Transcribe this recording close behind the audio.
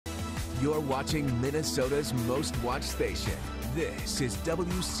You're watching Minnesota's most watched station. This is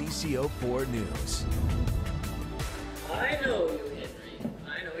WCCO 4 News. I know you, Henry.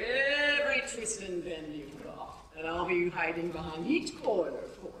 I know every twist and bend you've got, and I'll be hiding behind each corner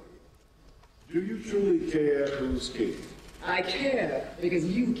for you. Do you truly care who's king? I care because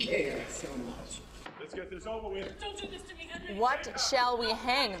you care so much. Let's get this over with. Don't do this to me, Henry. What shall we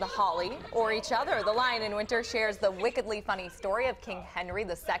hang, the holly or each other? The Lion in Winter shares the wickedly funny story of King Henry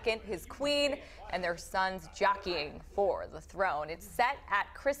II, his queen, and their sons jockeying for the throne. It's set at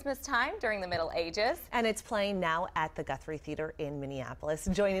Christmas time during the Middle Ages. And it's playing now at the Guthrie Theater in Minneapolis.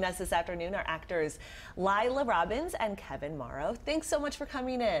 Joining us this afternoon are actors Laila Robbins and Kevyn Morrow. Thanks so much for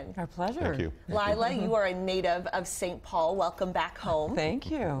coming in. Our pleasure. Thank you. Laila, you are a native of St. Paul. Welcome back home.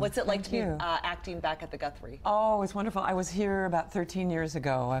 Thank you. What's it like to be acting back at the Guthrie? Oh, it's wonderful. I was here about 13 years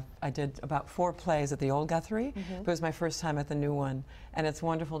ago. I did about 4 plays at the old Guthrie. It was my first time at the new one. And it's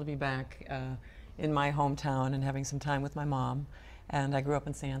wonderful to be back in my hometown and having some time with my mom. And I grew up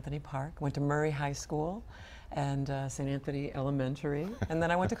in St. Anthony Park, went to Murray High School and St. Anthony Elementary. And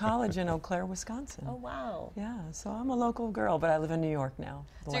then I went to college in Eau Claire, Wisconsin. Oh, wow. Yeah, so I'm a local girl, but I live in New York now.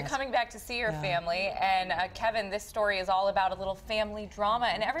 So you're coming back to see your family. And Kevyn, this story is all about a little family drama.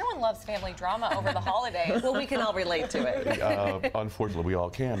 And everyone loves family drama over the holidays. Well, we can all relate to it. Unfortunately, we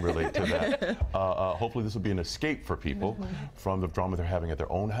all can relate to that. Hopefully this will be an escape for people from the drama they're having at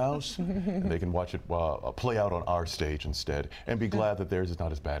their own house. And they can watch it play out on our stage instead and be glad that theirs is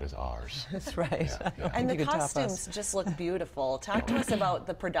not as bad as ours. That's right. Yeah. And the costumes just look beautiful. Talk to us about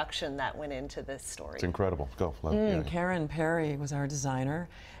the production that went into this story. It's incredible. Go. Karen Perry was our designer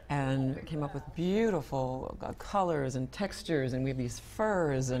and came up with beautiful colors and textures, and we have these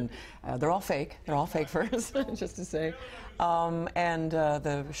furs, and they're all fake. They're all fake furs, just to say.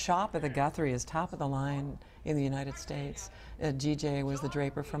 The shop at the Guthrie is top of the line in the United States. GJ was the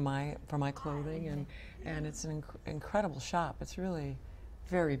draper for my clothing, and it's an incredible shop. It's really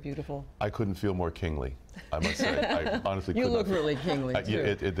very beautiful. I couldn't feel more kingly, I must say. I honestly You could look not. really kingly,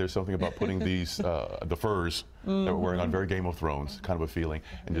 too. There's something about putting these, the furs that we're wearing on, very Game of Thrones kind of a feeling,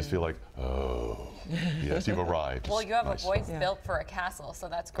 and just feel like, oh, yes, you've arrived. Well, you have a voice built for a castle, so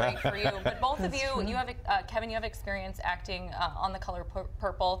that's great for you. But both of you, Kevyn, you have experience acting on The Color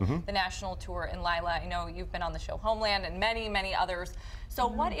Purple, the national tour, and Laila, I know you've been on the show Homeland and many, many others. So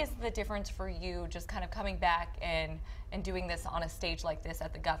what is the difference for you just kind of coming back and doing this on a stage like this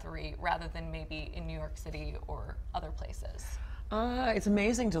at the Guthrie rather than maybe in New York City or other places? It's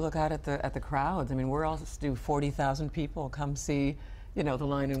amazing to look out at the crowds. I mean, we're all do 40,000 people come see, you know, The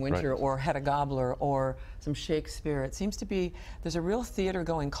Lion in Winter or Hedda Gabler or some Shakespeare. It seems to be there's a real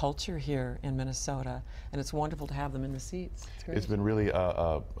theater-going culture here in Minnesota, and it's wonderful to have them in the seats. It's great. It's been really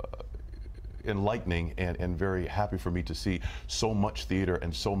enlightening and very happy for me to see so much theater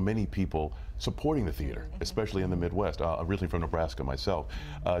and so many people supporting the theater, especially in the Midwest. Originally from Nebraska myself.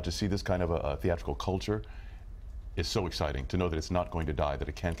 To see this kind of a theatrical culture is so exciting, to know that it's not going to die, that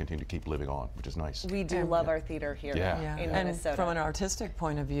it can continue to keep living on, which is nice. We do love our theater here in Minnesota. And from an artistic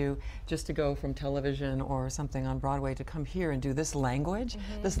point of view, just to go from television or something on Broadway to come here and do this language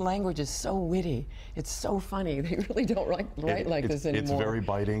is so witty. It's so funny. They really don't write like this anymore. It's very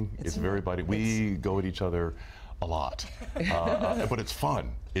biting. It's very biting. We go at each other a lot, but it's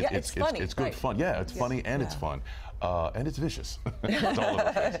fun. It's funny. It's good fun. Yeah, it's funny and it's fun. And it's vicious. It's all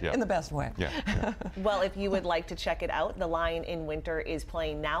of it. Yeah. In the best way. Yeah. Well, if you would like to check it out, The Lion in Winter is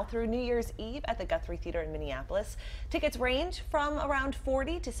playing now through New Year's Eve at the Guthrie Theater in Minneapolis. Tickets range from around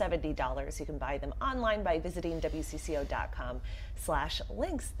 $40 to $70. You can buy them online by visiting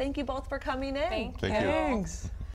WCCO.com/links. Thank you both for coming in. Thank you. Thank you. Thanks.